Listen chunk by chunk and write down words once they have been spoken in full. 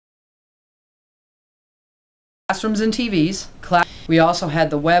Classrooms and TVs. We also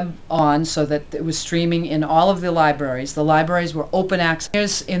had the web on so that it was streaming in all of the libraries. The libraries were open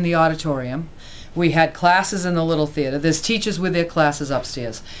access in the auditorium. We had classes in the little theater. There's teachers with their classes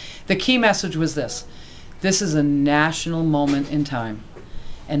upstairs. The key message was this: this is a national moment in time,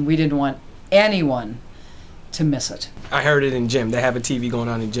 and we didn't want anyone to miss it. I heard it in gym. They have a TV going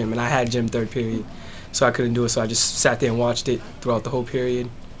on in gym, and I had gym third period, so I couldn't do it, so I just sat there and watched it throughout the whole period.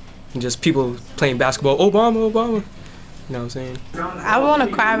 And just people playing basketball, Obama, Obama. You know what I'm saying? I want to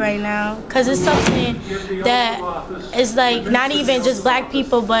cry right now because it's something that is like not even just black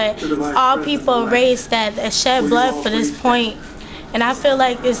people, but all people race that shed blood for this point. And I feel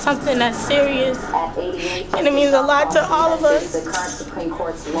like it's something that's serious, and it means a lot to all of us.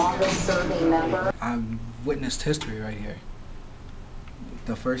 I've witnessed history right here.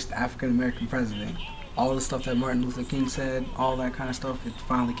 The first African-American president. All the stuff that Martin Luther King said, all that kind of stuff, it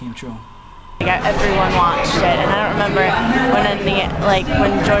finally came true. Everyone watched it, and I don't remember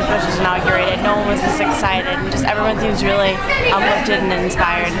when George Bush was inaugurated, no one was this excited, and just everyone seems really uplifted and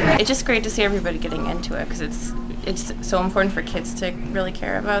inspired. It's just great to see everybody getting into it, because it's so important for kids to really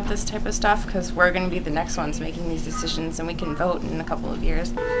care about this type of stuff, because we're going to be the next ones making these decisions, and we can vote in a couple of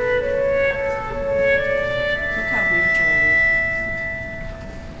years.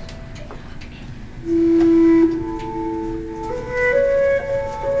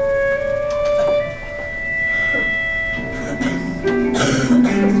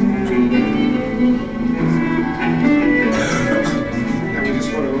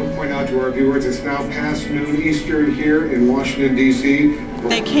 It's now past noon Eastern here in Washington, D.C.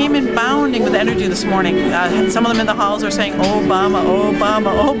 They came in bounding with energy this morning. Some of them in the halls are saying, Obama,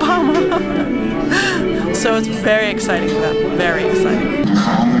 Obama, Obama. So it's very exciting for them, very exciting. I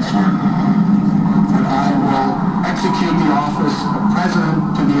will execute the office of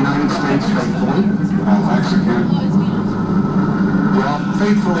President to the United States faithfully. I'll execute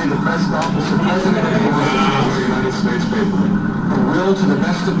faithfully the office of President of the United States faithfully. I will, to the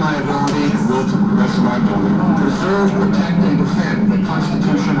best of my ability, and will to the best of my ability, preserve, protect, and defend the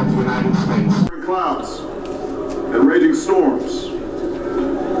Constitution of the United States. Clouds and raging storms.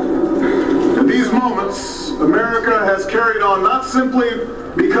 In these moments, America has carried on not simply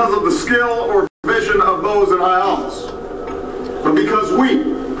because of the skill or vision of those in high office, but because we,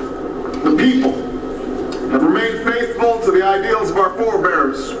 the people, have remained faithful to the ideals of our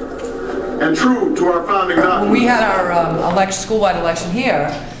forebears and true to our founding documents. When we had our school-wide election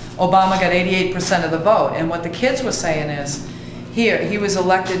here, Obama got 88% of the vote, and what the kids were saying is, he was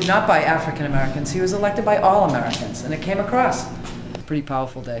elected not by African Americans, he was elected by all Americans, and it came across. Pretty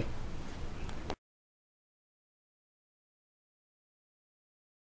powerful day.